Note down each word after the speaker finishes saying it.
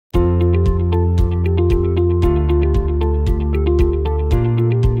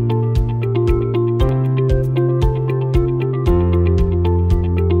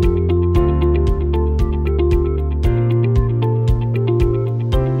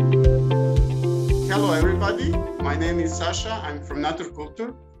everybody. My name is Sasha. I'm from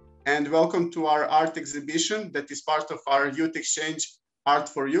NaturKultur, and welcome to our art exhibition that is part of our youth exchange, Art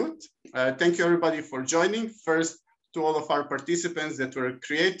for Youth. Thank you everybody for joining. First, to all of our participants that were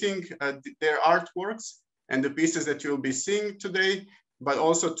creating their artworks and the pieces that you'll be seeing today, but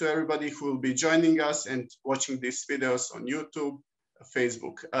also to everybody who will be joining us and watching these videos on YouTube,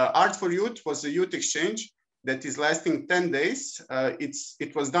 Facebook. Art for Youth was a youth exchange that is lasting 10 days.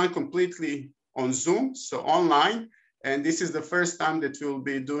 It was done completely on Zoom, so online. And this is the first time that we'll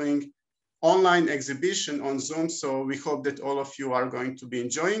be doing online exhibition on Zoom. So we hope that all of you are going to be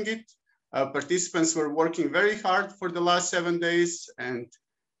enjoying it. Participants were working very hard for the last 7 days and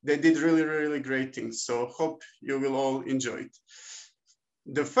they did really, really great things. So hope you will all enjoy it.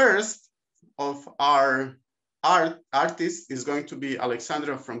 The first of our artists is going to be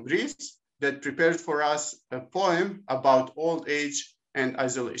Alexandra from Greece that prepared for us a poem about old age and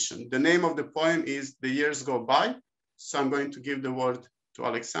isolation. The name of the poem is The Years Go By. So I'm going to give the word to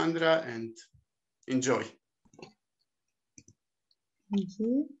Alexandra and enjoy. Thank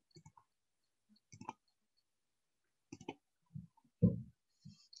you.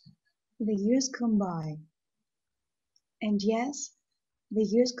 The years come by. And yes, the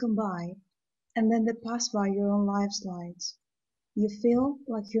years come by, and then they pass by your own life slides. You feel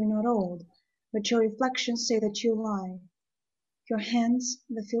like you're not old, but your reflections say that you lie. Your hands,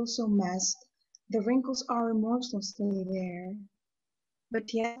 they feel so messed, the wrinkles are remorselessly there.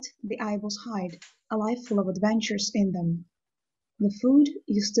 But yet the eyeballs hide a life full of adventures in them. The food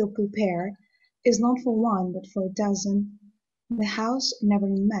you still prepare is not for one but for a dozen. The house never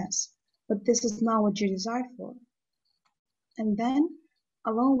in mess, but this is not what you desire for. And then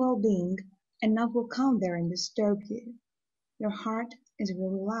a lone well-being, and knock will come there and disturb you. Your heart is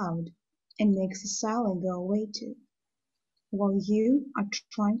really loud and makes the silence go away too. While you are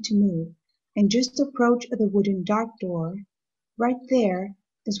trying to move and just approach the wooden dark door, right there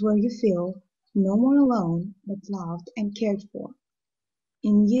is where you feel no more alone but loved and cared for.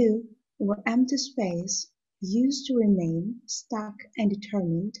 In you, where empty space used to remain stuck and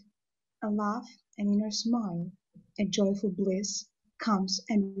determined, a laugh, an inner smile, a joyful bliss comes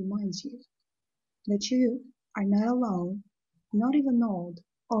and reminds you that you are not alone, not even old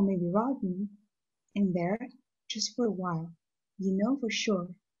or maybe rotten, and there, just for a while, you know for sure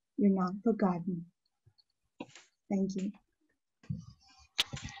you're not forgotten. Thank you.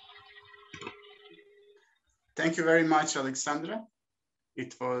 Thank you very much, Alexandra.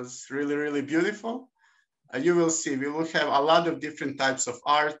 It was really, really beautiful. You will see, we will have a lot of different types of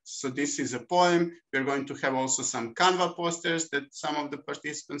art. So this is a poem. We're going to have also some Canva posters that some of the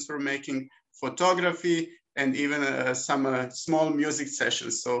participants were making, photography, and even some small music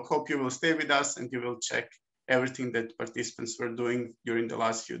sessions. So hope you will stay with us and you will check everything that participants were doing during the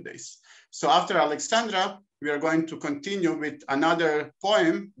last few days. So after Alexandra, we are going to continue with another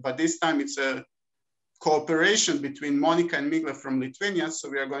poem, but this time it's a cooperation between Monica and Migle from Lithuania. So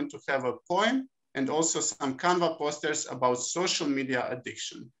we are going to have a poem and also some Canva posters about social media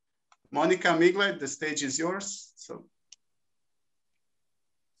addiction. Monica, Migle, the stage is yours. So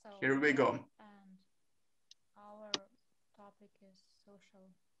here we go. And our topic is social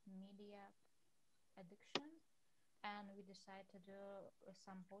media addiction. And we decided to do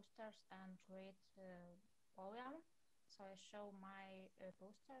some posters and create a poem. So I show my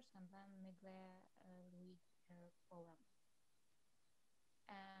posters and then Migle read her poem.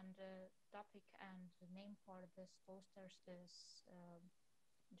 And the topic and the name for this posters is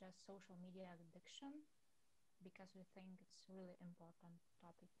just social media addiction, because we think it's really important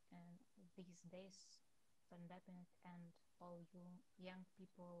topic in these days, pandemic and all young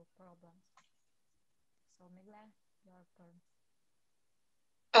people problems. So Migle, your turn.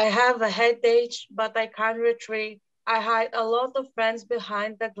 I have a headache, but I can't retreat. I hide a lot of friends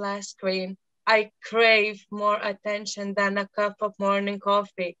behind the glass screen. I crave more attention than a cup of morning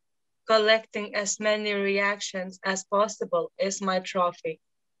coffee. Collecting as many reactions as possible is my trophy.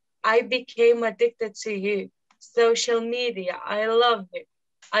 I became addicted to you. Social media, I love you.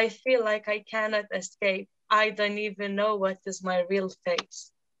 I feel like I cannot escape. I don't even know what is my real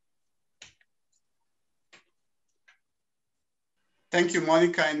face. Thank you,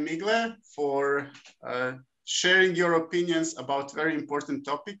 Monica and Migle, for sharing your opinions about very important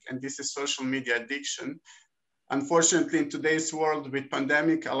topic, and this is social media addiction. Unfortunately, in today's world with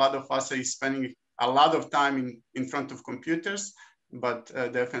pandemic, a lot of us are spending a lot of time in front of computers, but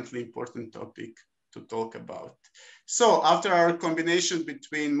definitely important topic to talk about. So after our combination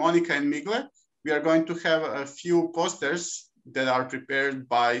between Monica and Migle, we are going to have a few posters that are prepared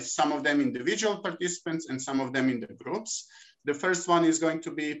by some of them individual participants and some of them in the groups. The first one is going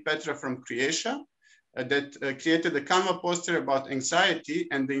to be Petra from Croatia. that created a Canva poster about anxiety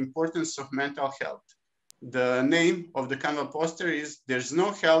and the importance of mental health. The name of the Canva poster is "There's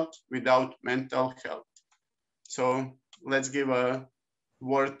no health without mental health." So let's give a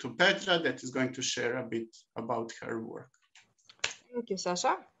word to Petra that is going to share a bit about her work. Thank you,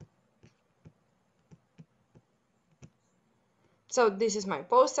 Sasha. So this is my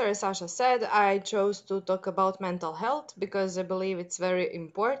poster. As Sasha said, I chose to talk about mental health because I believe it's very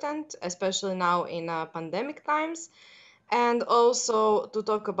important, especially now in pandemic times, and also to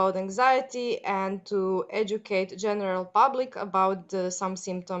talk about anxiety and to educate general public about some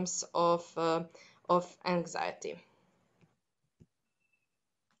symptoms of anxiety.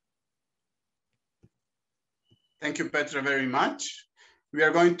 Thank you, Petra, very much. We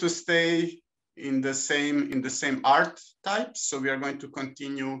are going to stay in the same art type. So we are going to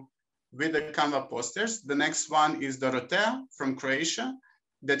continue with the Canva posters. The next one is Dorotea from Croatia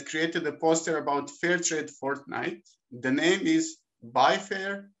that created a poster about fair trade fortnight. The name is Buy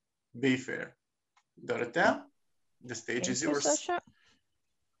Fair, Be Fair. Dorotea, the stage is yours. Sasha.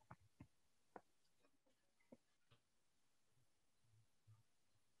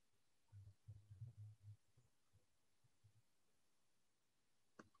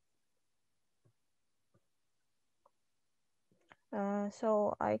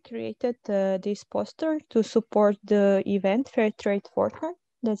 So I created this poster to support the event Fair Trade Fortnight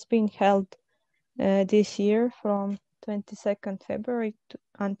that's being held this year from 22nd February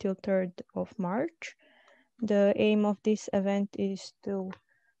until 3rd of March. The aim of this event is to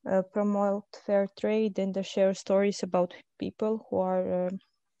promote fair trade and share stories about people who are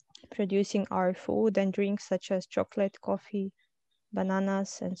producing our food and drinks such as chocolate, coffee,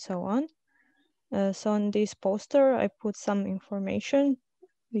 bananas, and so on. So on this poster, I put some information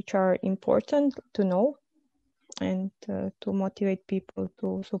which are important to know and to motivate people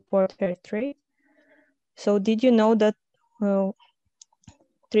to support fair trade. So did you know that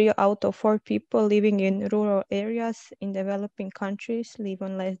 3 out of 4 people living in rural areas in developing countries live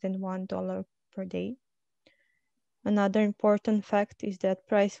on less than $1 per day? Another important fact is that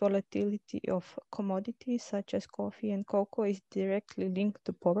price volatility of commodities such as coffee and cocoa is directly linked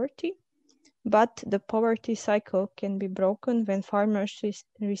to poverty. But the poverty cycle can be broken when farmers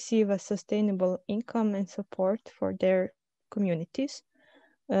receive a sustainable income and support for their communities.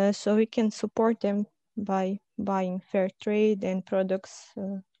 So we can support them by buying fair trade and products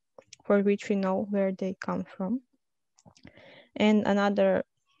for which we know where they come from. And another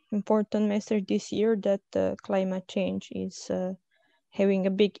important message this year that climate change is having a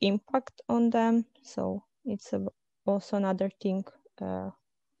big impact on them. So it's also another thing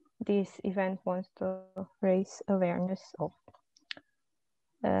this event wants to raise awareness of.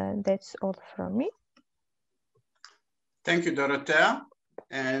 That's all from me. Thank you, Dorotea.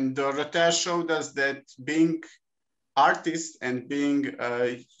 And Dorotea showed us that being artist and being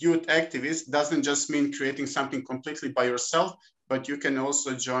a youth activist doesn't just mean creating something completely by yourself, but you can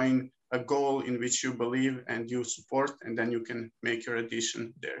also join a goal in which you believe and you support, and then you can make your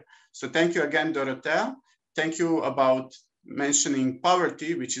addition there. So thank you again, Dorotea. Thank you about mentioning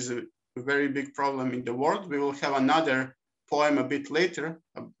poverty, which is a very big problem in the world. We will have another poem a bit later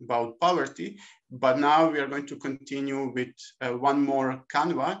about poverty, but now we are going to continue with one more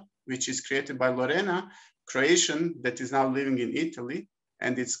Canva, which is created by Lorena, Croatian that is now living in Italy,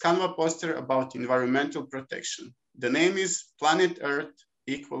 and it's Canva poster about environmental protection. The name is Planet Earth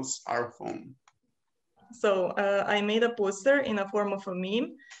equals our home. So I made a poster in a form of a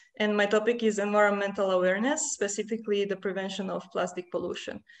meme, and my topic is environmental awareness, specifically the prevention of plastic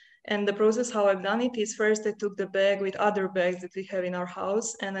pollution. And the process, how I've done it, is first I took the bag with other bags that we have in our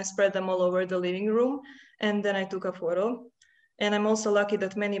house, and I spread them all over the living room, and then I took a photo. And I'm also lucky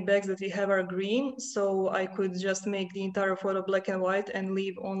that many bags that we have are green, so I could just make the entire photo black and white and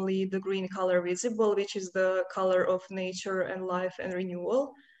leave only the green color visible, which is the color of nature and life and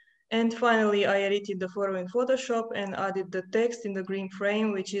renewal. And finally, I edited the photo in Photoshop and added the text in the green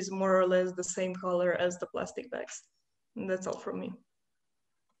frame, which is more or less the same color as the plastic bags. And that's all from me.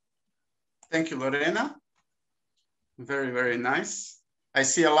 Thank you, Lorena. Very, very nice. I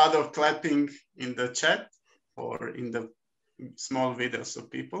see a lot of clapping in the chat or in the small videos of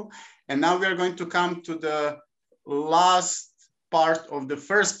people. And now we are going to come to the last part of the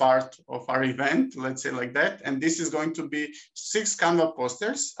first part of our event, let's say like that. And this is going to be 6 Canva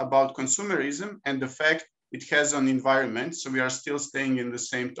posters about consumerism and the effect it has on environment. So we are still staying in the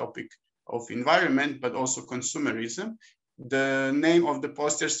same topic of environment, but also consumerism. The name of the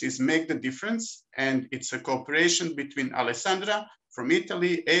posters is Make the Difference, and it's a cooperation between Alexandra from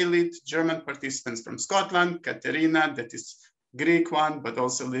Italy, Eilit, German participants from Scotland, Katerina, that is Greek one, but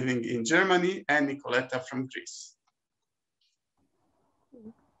also living in Germany, and Nicoleta from Greece.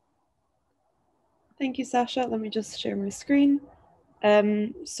 Thank you, Sasha. Let me just share my screen.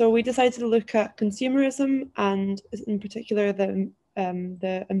 So we decided to look at consumerism and in particular the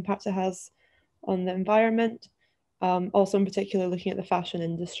impact it has on the environment. Also in particular looking at the fashion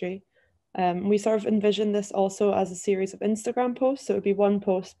industry. We sort of envisioned this also as a series of Instagram posts. So it would be one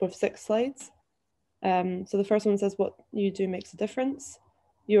post with 6 slides. So the first one says what you do makes a difference.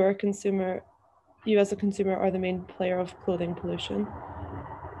 You as a consumer are the main player of clothing pollution.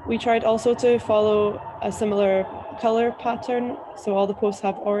 We tried also to follow a similar color pattern. So all the posts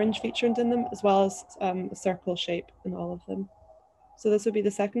have orange featured in them, as well as a circle shape in all of them. So this would be the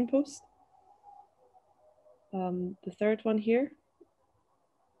second post. The third one here.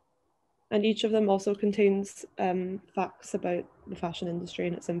 And each of them also contains facts about the fashion industry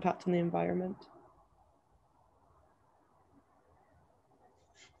and its impact on the environment.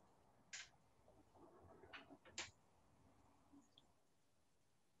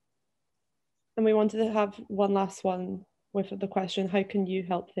 And we wanted to have one last one with the question, how can you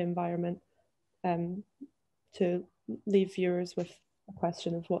help the environment, to leave viewers with a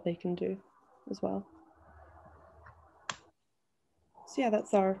question of what they can do as well. So yeah,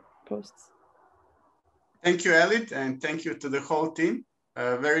 that's our posts. Thank you, Elit, and thank you to the whole team.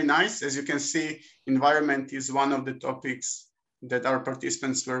 Very nice. As you can see, environment is one of the topics that our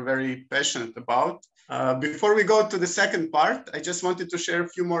participants were very passionate about. Before we go to the second part, I just wanted to share a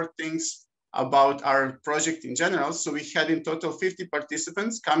few more things about our project in general. So we had in total 50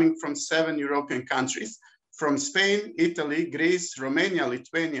 participants coming from 7 European countries, from Spain, Italy, Greece, Romania,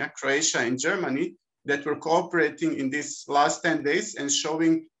 Lithuania, Croatia, and Germany, that were cooperating in these last 10 days and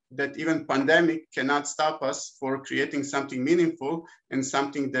showing that even pandemic cannot stop us for creating something meaningful and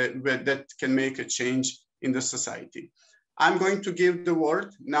something that can make a change in the society. I'm going to give the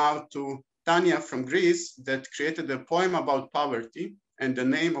word now to Tanya from Greece that created a poem about poverty, and the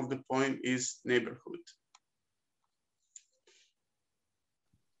name of the poem is Neighborhood.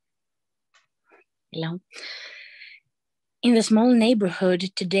 Hello. In the small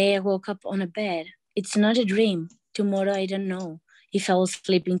neighborhood, today I woke up on a bed. It's not a dream. Tomorrow I don't know if I will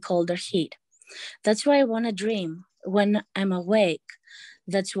sleep in cold or heat. That's why I want to dream when I'm awake.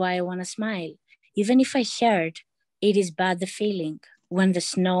 That's why I want to smile. Even if I hurt, it is bad the feeling. When the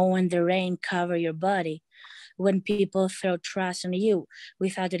snow and the rain cover your body. When people throw trash on you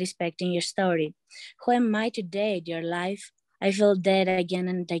without respecting your story. Who am I today, dear life? I feel dead again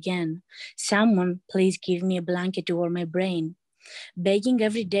and again. Someone please give me a blanket to warm my brain. Begging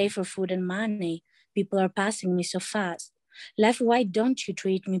every day for food and money. People are passing me so fast. Life, why don't you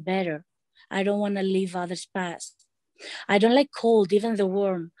treat me better? I don't want to live others' past. I don't like cold, even the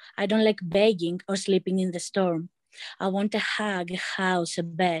warm. I don't like begging or sleeping in the storm. I want a hug, a house, a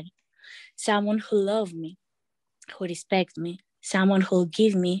bed. Someone who loves me, who respects me. Someone who will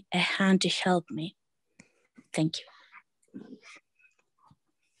give me a hand to help me. Thank you.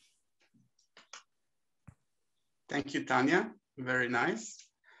 Thank you, Tanya. Very nice.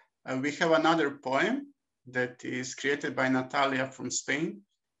 We have another poem that is created by Natalia from Spain.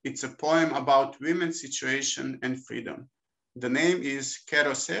 It's a poem about women's situation and freedom. The name is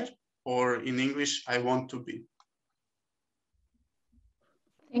Quiero ser, or in English, I want to be.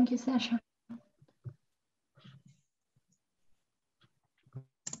 Thank you, Sasha.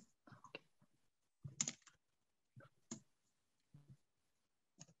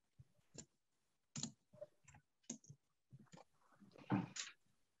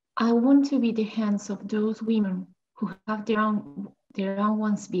 I want to be the hands of those women who have their own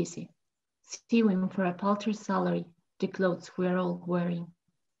ones busy, sewing for a paltry salary the clothes we are all wearing.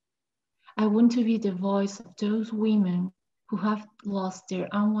 I want to be the voice of those women who have lost their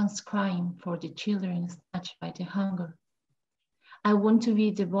own ones crying for the children snatched by the hunger. I want to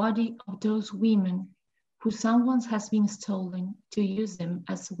be the body of those women who someone has been stolen to use them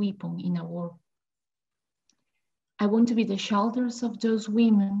as a weapon in a war. I want to be the shoulders of those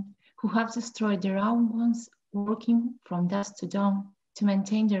women who have destroyed their own ones, working from dusk to dawn to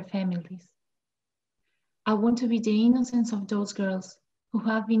maintain their families. I want to be the innocence of those girls who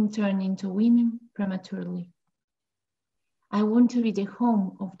have been turned into women prematurely. I want to be the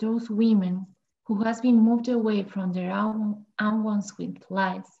home of those women who has been moved away from their own ones with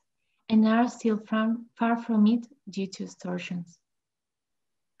lies and are still far from it due to extortions.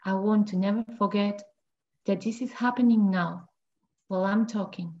 I want to never forget that this is happening now, while I'm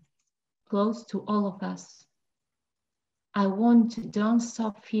talking, close to all of us. I want to don't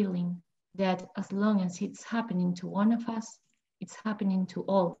stop feeling that as long as it's happening to one of us, it's happening to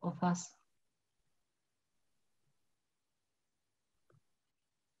all of us.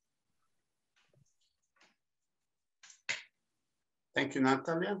 Thank you,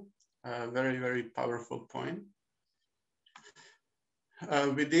 Natalia. Very, very powerful point.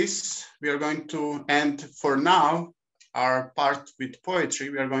 With this, we are going to end for now our part with poetry.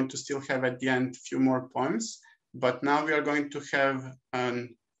 We are going to still have at the end a few more poems, but now we are going to have a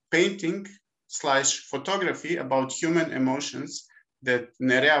painting / photography about human emotions that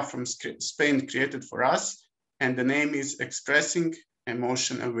Nerea from Spain created for us, and the name is Expressing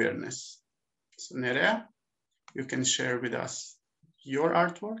Emotion Awareness. So Nerea, you can share with us your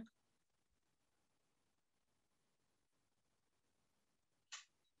artwork.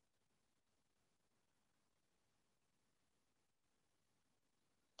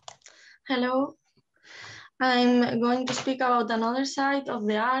 Hello, I'm going to speak about another side of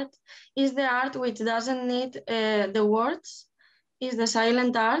the art. Is the art which doesn't need the words, is the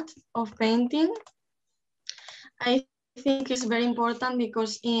silent art of painting. I think it's very important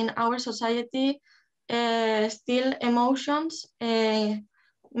because in our society, still emotions,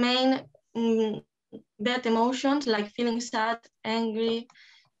 main bad emotions like feeling sad, angry,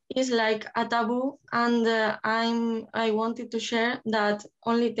 is like a taboo, and I wanted to share that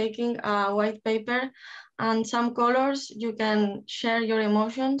only taking a white paper and some colors, you can share your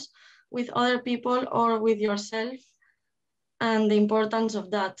emotions with other people or with yourself, and the importance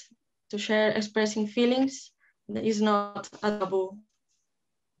of that, to share expressing feelings is not a taboo.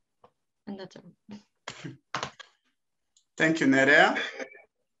 And that's it. Thank you, Nerea.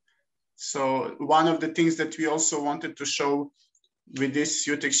 So one of the things that we also wanted to show with this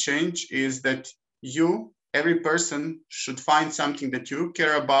youth exchange is that every person should find something that you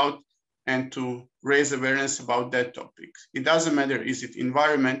care about and to raise awareness about that topic. It doesn't matter, is it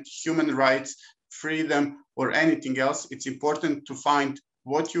environment, human rights, freedom, or anything else. It's important to find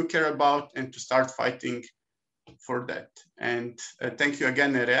what you care about and to start fighting for that. And thank you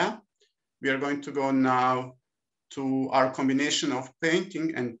again, Nerea. We are going to go now to our combination of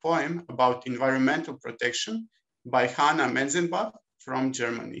painting and poem about environmental protection by Hannah Menzenbach from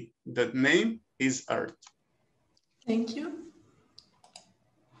Germany. The name is Earth. Thank you.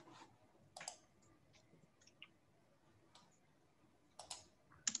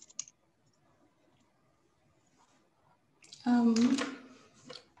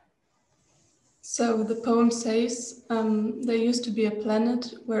 So the poem says, there used to be a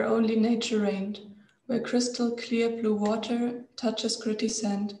planet where only nature reigned, where crystal clear blue water touches gritty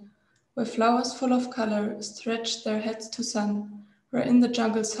sand, where flowers full of color stretched their heads to sun, where in the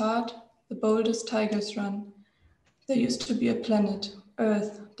jungle's heart the boldest tigers run. There used to be a planet,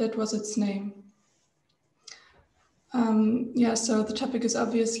 Earth, that was its name. So the topic is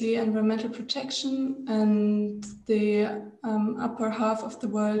obviously environmental protection, and the upper half of the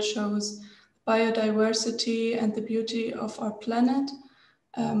world shows biodiversity and the beauty of our planet,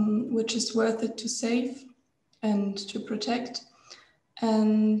 which is worth it to save and to protect.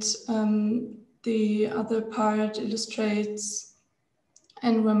 And the other part illustrates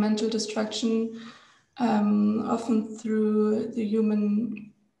environmental destruction, often through the humans'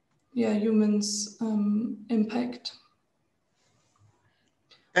 impact.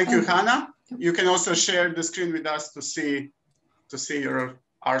 Thank you, Hannah. You can also share the screen with us to see your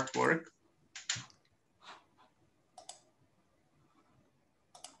artwork.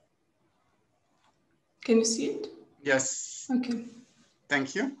 Can you see it? Yes. Okay.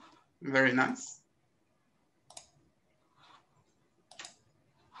 Thank you. Very nice.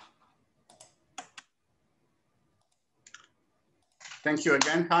 Thank you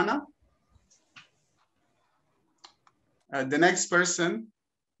again, Hannah. The next person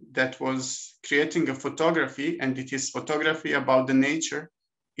that was creating a photography, and it is photography about the nature,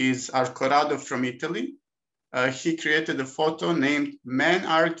 is Corrado from Italy. He created a photo named Men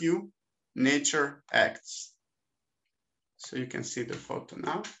Argue, Nature Acts. So you can see the photo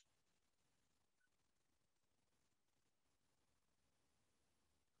now.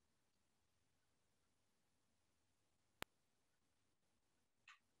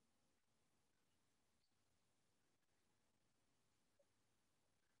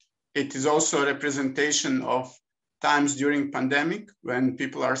 It is also a representation of times during pandemic when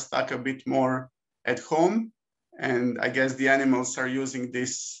people are stuck a bit more at home. And I guess the animals are using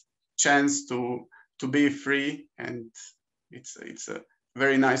this chance to be free. And it's a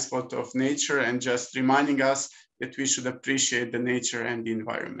very nice photo of nature and just reminding us that we should appreciate the nature and the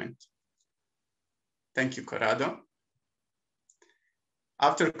environment. Thank you, Corrado.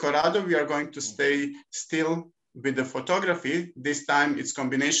 After Corrado, we are going to stay still with the photography. This time it's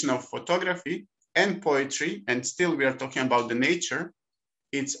combination of photography and poetry, and still we are talking about the nature.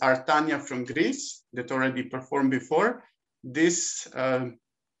 It's Artania from Greece that already performed before. This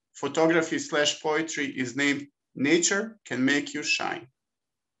photography / poetry is named Nature can make you shine.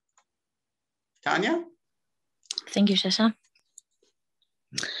 Tanya? Thank you, Sasha.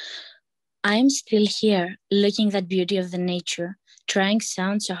 I'm still here, looking at that beauty of the nature, trying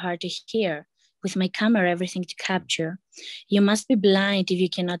sound so hard to hear, with my camera everything to capture. You must be blind if you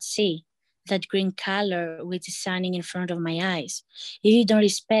cannot see that green color which is shining in front of my eyes. If you don't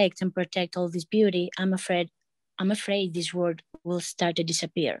respect and protect all this beauty, I'm afraid this world will start to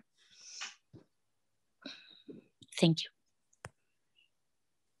disappear. Thank you.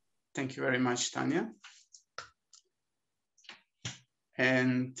 Thank you very much, Tanya.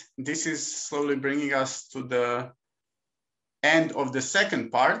 And this is slowly bringing us to the end of the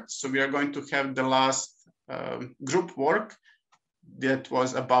second part. So we are going to have the last group work that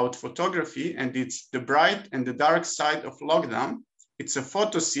was about photography, and it's the bright and the dark side of lockdown. It's a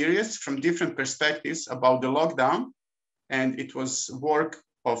photo series from different perspectives about the lockdown, and it was work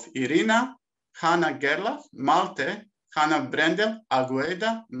of Irina, Hanna Gerlach, Malte, Hanna Brendel,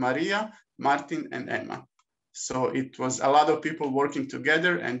 Agueda, Maria, Martin, and Emma. So it was a lot of people working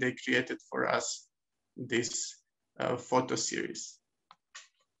together, and they created for us this photo series.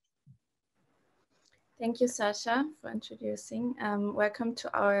 Thank you, Sasha, for introducing. Welcome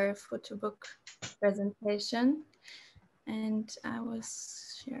to our photo book presentation. And I will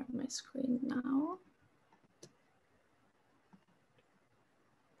share my screen now.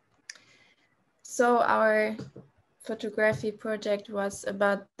 So our photography project was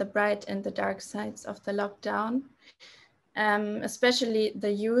about the bright and the dark sides of the lockdown. Especially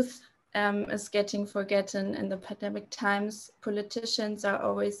the youth is getting forgotten in the pandemic times. Politicians are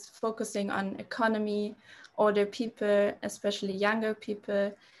always focusing on economy, older people, especially younger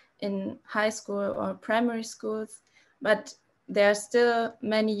people in high school or primary schools. But there are still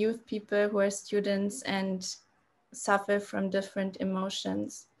many youth people who are students and suffer from different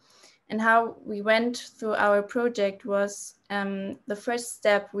emotions. And how we went through our project was the first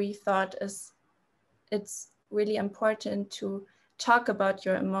step we thought is it's really important to talk about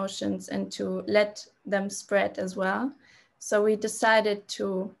your emotions and to let them spread as well. So we decided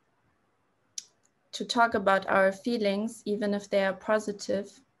to talk about our feelings, even if they are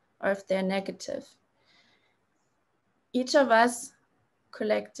positive or if they're negative. Each of us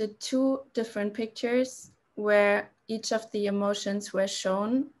collected 2 different pictures where each of the emotions were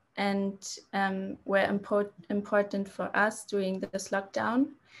shown and were important for us during this lockdown.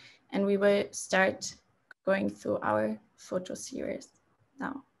 And we will start going through our photo series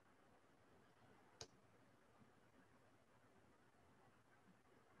now.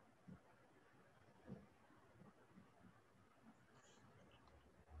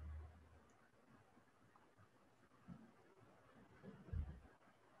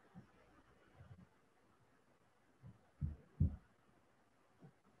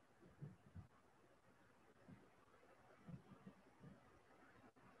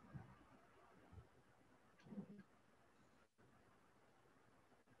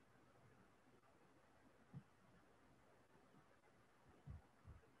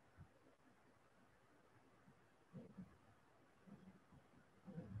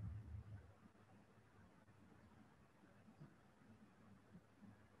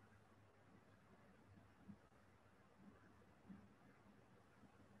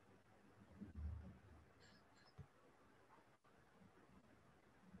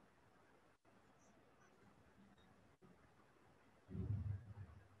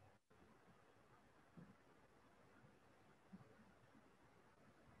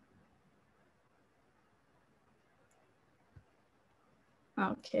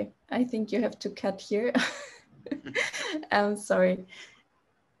 Okay, I think you have to cut here. I'm sorry.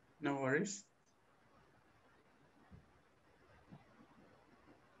 No worries.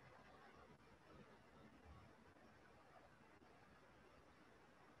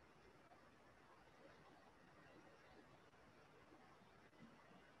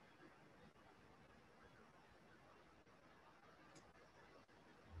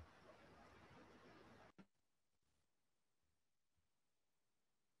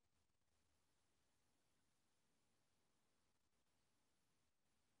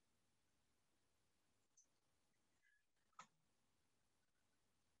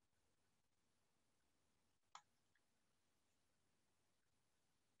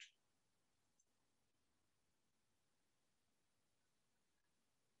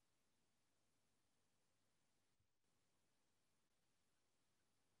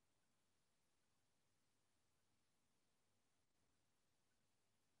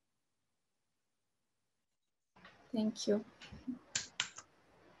 Thank you.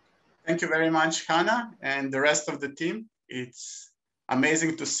 Thank you very much, Hannah, and the rest of the team. It's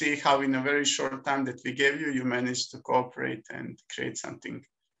amazing to see how in a very short time that we gave you, you managed to cooperate and create something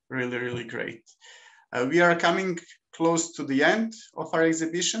really, really great. We are coming close to the end of our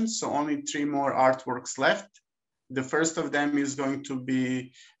exhibition, so only 3 more artworks left. The first of them is going to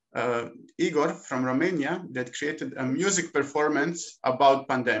be Igor from Romania that created a music performance about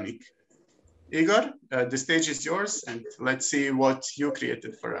pandemic. Igor, the stage is yours, and let's see what you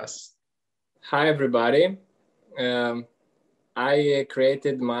created for us. Hi, everybody. I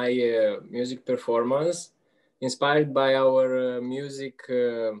created my music performance inspired by our music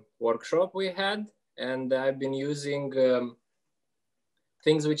workshop we had, and I've been using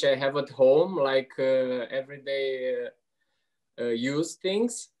things which I have at home, like everyday use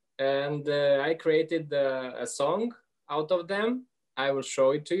things, and I created a song out of them. I will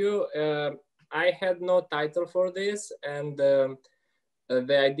show it to you. I had no title for this, and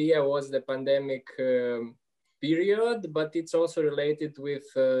the idea was the pandemic period, but it's also related with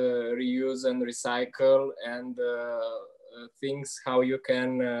reuse and recycle and things, how you can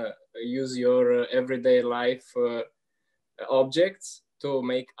use your everyday life objects to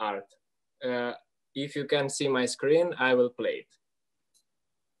make art. If you can see my screen, I will play it.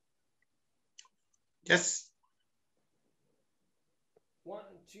 Yes. 1,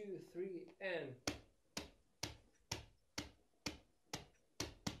 2, 3, and...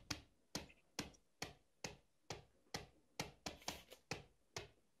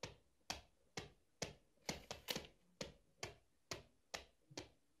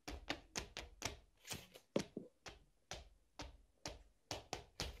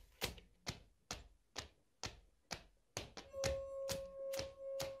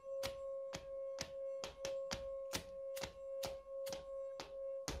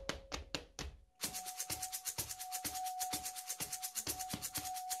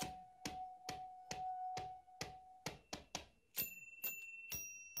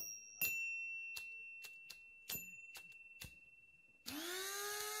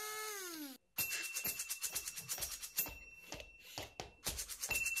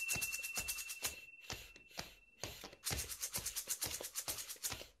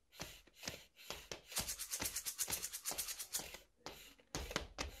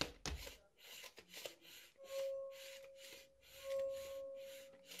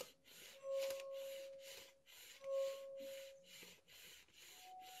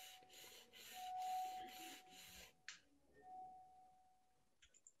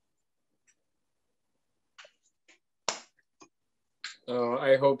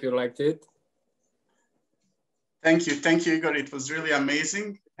 I hope you liked it. Thank you, Igor. It was really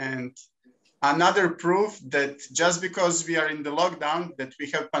amazing. And another proof that just because we are in the lockdown, that we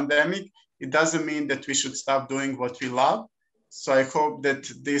have pandemic, it doesn't mean that we should stop doing what we love. So I hope that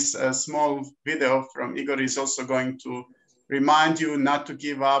this small video from Igor is also going to remind you not to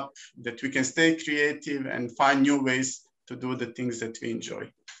give up, that we can stay creative and find new ways to do the things that we enjoy.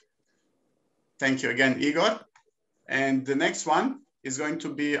 Thank you again, Igor. And the next one is going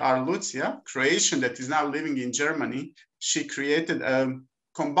to be our Lucia, Croatian, that is now living in Germany. She created a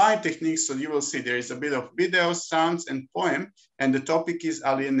combined technique, so you will see there is a bit of video, sounds, and poem, and the topic is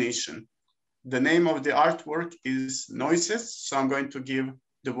alienation. The name of the artwork is Noises, so I'm going to give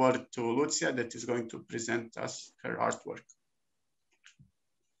the word to Lucia that is going to present us her artwork.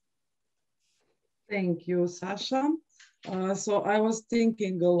 Thank you, Sasha. So I was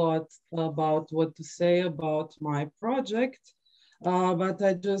thinking a lot about what to say about my project. But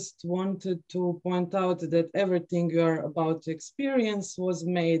I just wanted to point out that everything you're about to experience was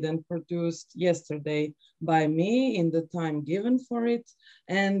made and produced yesterday by me in the time given for it,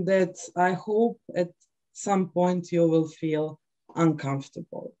 and that I hope at some point you will feel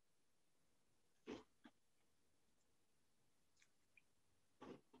uncomfortable.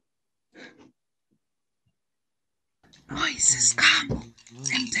 Noises come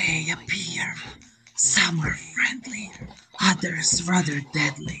and they appear. Some are friendly, others rather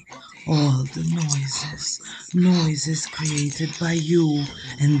deadly. All the noises created by you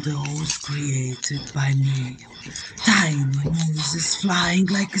and those created by me. Tiny noises flying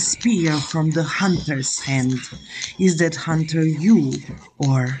like a spear from the hunter's hand. Is that hunter you,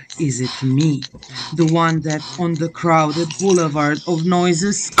 or is it me? The one that on the crowded boulevard of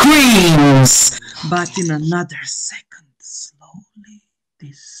noises screams, but in another second slowly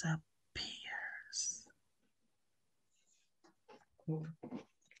disappears.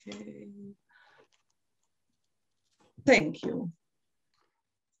 Okay. Thank you.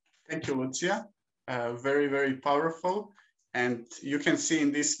 Thank you, Lucia. Very, very powerful. And you can see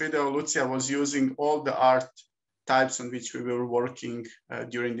in this video, Lucia was using all the art types on which we were working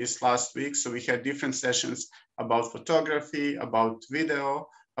during this last week. So we had different sessions about photography, about video,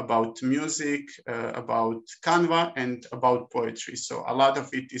 about music, about Canva, and about poetry. So a lot of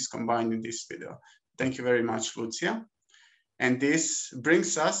it is combined in this video. Thank you very much, Lucia. And this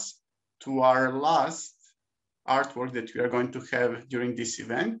brings us to our last artwork that we are going to have during this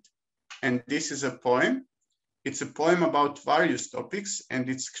event. And this is a poem. It's a poem about various topics, and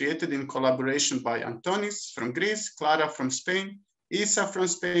it's created in collaboration by Antonis from Greece, Clara from Spain, Isa from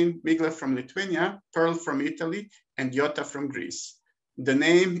Spain, Migle from Lithuania, Pearl from Italy, and Jota from Greece. The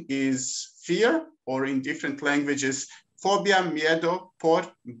name is Fear, or in different languages, Phobia, Miedo, Por,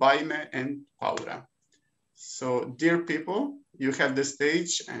 Baime, and Paura. So, dear people, you have the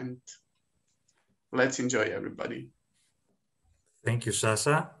stage, and let's enjoy, everybody. Thank you,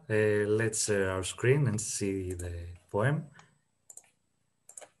 Sasha. Let's share our screen and see the poem.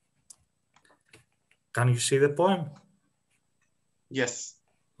 Can you see the poem? Yes.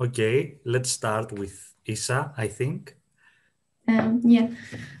 Okay, let's start with Isa, I think. Yeah.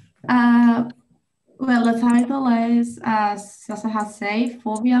 Well, the title is, as Sasa has said,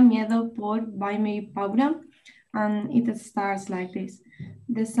 Phobia, Miedo, Por, Baime, Paura, and it starts like this.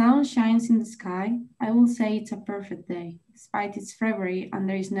 The sun shines in the sky. I will say it's a perfect day, despite it's February and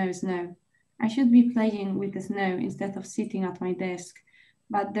there is no snow. I should be playing with the snow instead of sitting at my desk,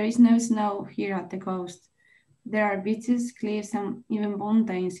 but there is no snow here at the coast. There are beaches, cliffs, and even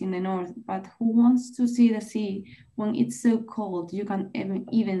mountains in the north, but who wants to see the sea when it's so cold you can't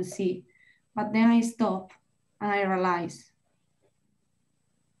even see? But then I stop and I realize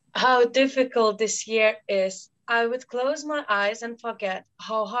how difficult this year is. I would close my eyes and forget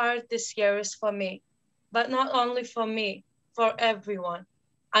how hard this year is for me, but not only for me, for everyone.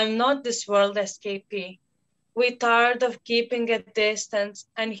 I'm not this world escapee. We're tired of keeping a distance,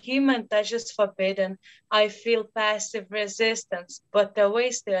 and human touch is forbidden. I feel passive resistance, but the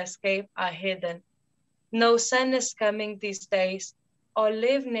ways to escape are hidden. No sun is coming these days, or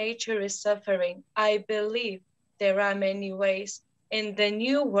live nature is suffering. I believe there are many ways in the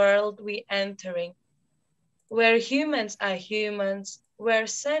new world we entering, where humans are humans, where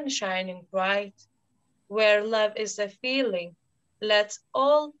sun shining bright, where love is a feeling. Let's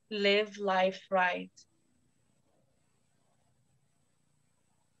all live life right.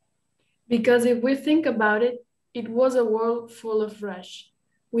 Because if we think about it, it was a world full of rush,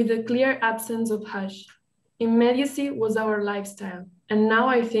 with a clear absence of hush. Immediacy was our lifestyle, and now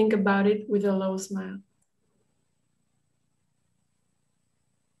I think about it with a low smile.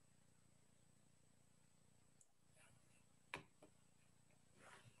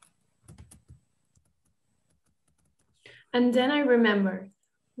 And then I remember,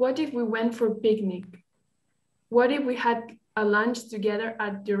 what if we went for a picnic? What if we had a lunch together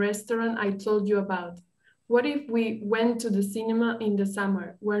at the restaurant I told you about? What if we went to the cinema in the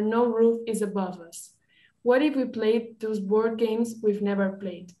summer where no roof is above us? What if we played those board games we've never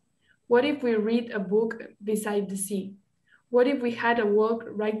played? What if we read a book beside the sea? What if we had a walk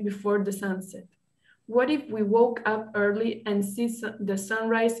right before the sunset? What if we woke up early and see the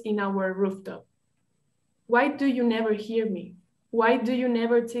sunrise in our rooftop? Why do you never hear me? Why do you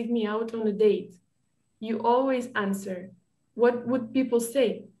never take me out on a date? You always answer, what would people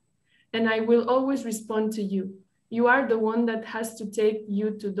say? And I will always respond to you. You are the one that has to take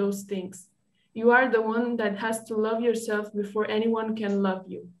you to those things. You are the one that has to love yourself before anyone can love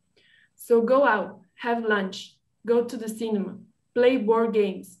you. So go out, have lunch, go to the cinema, play board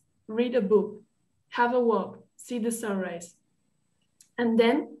games, read a book, have a walk, see the sunrise. And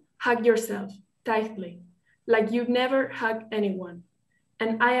then hug yourself tightly, like you've never hugged anyone.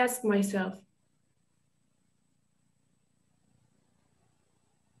 And I ask myself,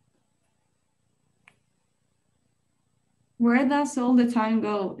 where does all the time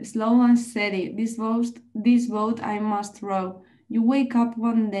go? Slow and steady, this boat I must row. You wake up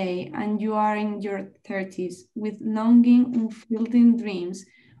one day and you are in your 30s with longing, unfulfilled dreams.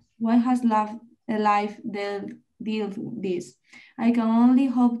 Why has life dealt with this? I can only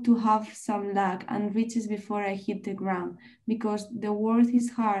hope to have some luck and riches before I hit the ground, because the world is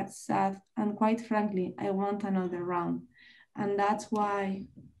hard, sad, and quite frankly, I want another round. And that's why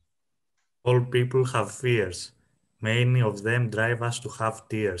all people have fears. Many of them drive us to have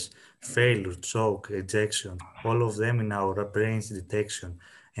tears, failure, choke, rejection, all of them in our brain's detection.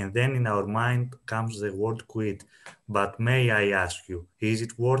 And then in our mind comes the word quit. But may I ask you, is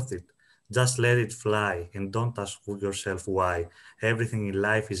it worth it? Just let it fly and don't ask yourself why. Everything in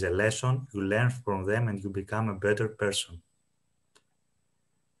life is a lesson. You learn from them and you become a better person.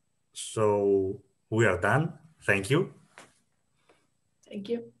 So we are done. Thank you. Thank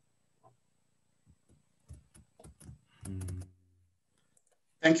you.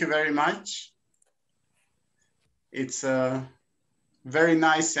 Thank you very much. It's a very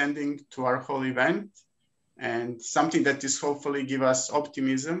nice ending to our whole event and something that is hopefully give us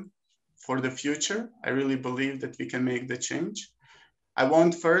optimism for the future. I really believe that we can make the change. I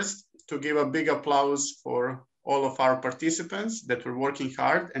want first to give a big applause for all of our participants that were working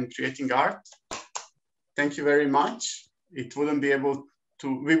hard and creating art. Thank you very much. We wouldn't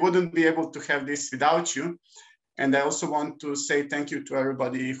be able to have this without you. And I also want to say thank you to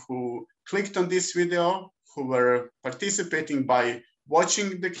everybody who clicked on this video, who were participating by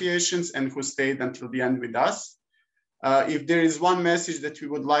watching the creations and who stayed until the end with us. If there is one message that we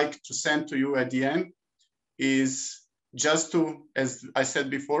would like to send to you at the end is just to, as I said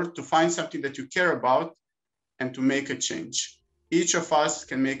before, to find something that you care about and to make a change. Each of us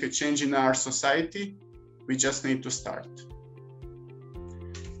can make a change in our society. We just need to start.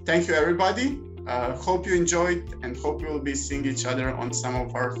 Thank you, everybody. Hope you enjoyed and hope we will be seeing each other on some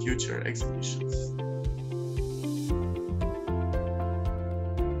of our future exhibitions.